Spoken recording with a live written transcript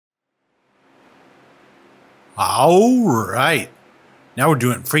All right. Now we're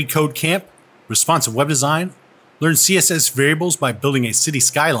doing FreeCodeCamp, responsive web design, learn CSS variables by building a city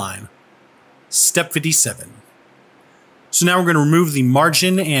skyline. Step 57. So now we're going to remove the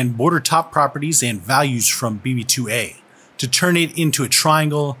margin and border top properties and values from BB2A to turn it into a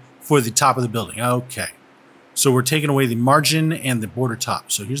triangle for the top of the building. Okay. So we're taking away the margin and the border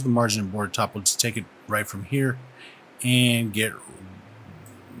top. So here's the margin and border top. Let's take it right from here and get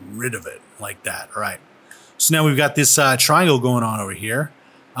rid of it like that. All right. So now we've got this triangle going on over here.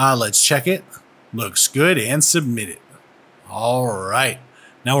 Let's check it. Looks good and submit it. All right.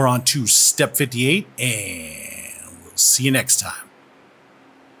 Now we're on to step 58 and we'll see you next time.